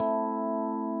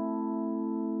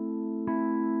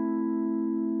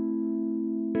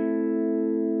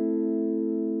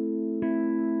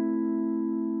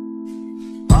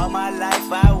my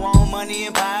life I want money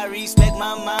and power, respect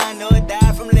my mind or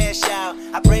die from less shout.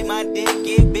 I pray my dick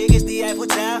get big as the Eiffel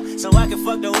Tower, so I can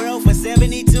fuck the world for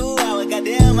 72 hours.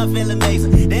 Goddamn, I feel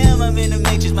amazing. Damn, I'm in the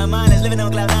matrix. My mind is living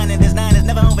on cloud nine, and this nine is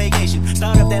never on vacation.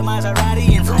 Start up that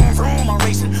Maserati and vroom vroom, I'm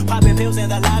racing. Popping pills in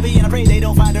the lobby, and I pray they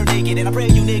don't find her naked. And I pray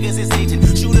you niggas is Satan.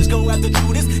 Shooters go after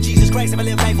Judas. Jesus Christ, if I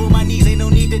live life on my knees, ain't no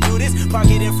need to do this. Park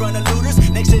it in front of looters.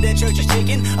 Next to that church is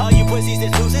chicken. All you pussies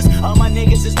is losers. All my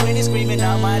niggas is winning, screaming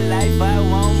all my life. I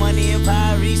want money and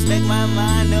power, respect my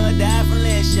mind or die from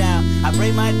less shout. I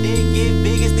pray my dick get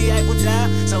big as the Eiffel Tower,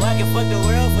 so I can fuck the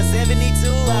world for 72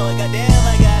 hours. Goddamn,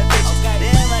 I got bitches.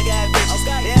 Damn, I got bitches.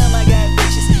 Damn, I got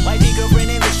bitches. Wifey,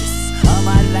 girlfriend, and mistress. All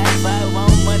my life I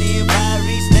want money and power,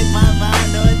 respect my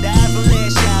mind or die from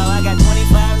less shout. I got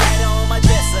 25 lighter on my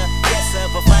dresser. Yes, sir.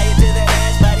 Put fire to that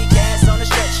ass, body cast on the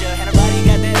stretcher. And her body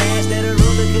got that ass that a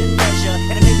ruler couldn't measure.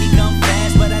 And it make me come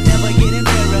fast, but I never get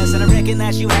embarrassed. And I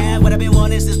recognize you have what I've been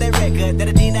wanting since that record that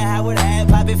Adina Howard had.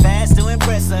 Popping fast to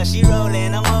impress her. She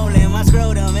rolling, I'm holding my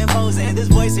scrotum imposing. This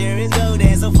voice here is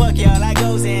golden, so fuck y'all, I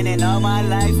goes in. And all my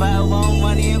life I want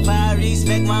money and power,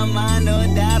 respect my mind or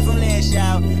die from less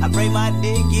shout. I pray my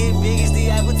dick get big as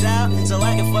the Eiffel Tower, so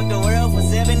I can fuck the world for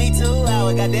 72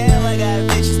 hours. Goddamn, I got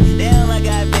bitches. Damn, I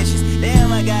got bitches.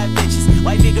 Damn, I got bitches.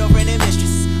 Wifey, girlfriend, and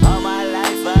mistress. All my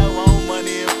life I want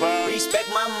money and power, respect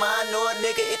my mind or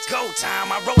nigga, it's go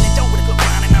time. I roll it dope with a good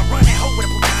line, and I run that hoe with a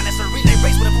bouton. That's a relay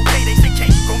race with a bouquet. They say,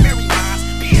 can't you go marry mine?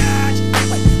 Biatch,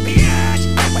 wait, biatch,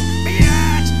 wait,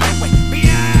 biatch, wait,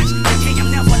 biatch. Okay,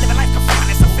 I'm never living life confined.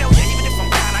 It's a failure, even if I'm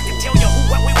blind. I can tell you who,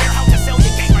 what, where, how to sell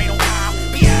your game right on time.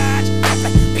 Biatch,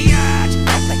 okay, biatch,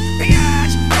 okay,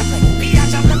 biatch, okay,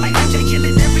 biatch. I'm like OJ,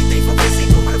 killing everything from pussy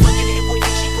to motherfucking hit boy.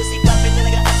 She pussy popping, and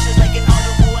I got options like an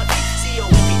honorable I beat.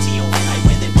 C-O-M-P-T-O-N, I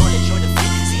win the bullet, you're the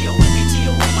fit.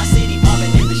 C-O-M-P-T-O-N, my city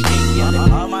mobbing in the street.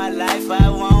 Yeah, all my life I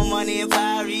want money and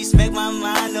power, respect my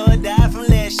mind or die from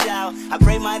less shout. I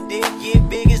pray my dick get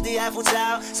big as the Eiffel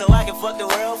Tower, so I can fuck the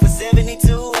world for 72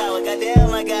 hours.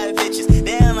 Goddamn, I got bitches.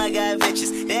 Damn, I got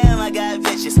bitches. Damn, I got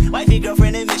bitches. Wifey,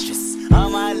 girlfriend, and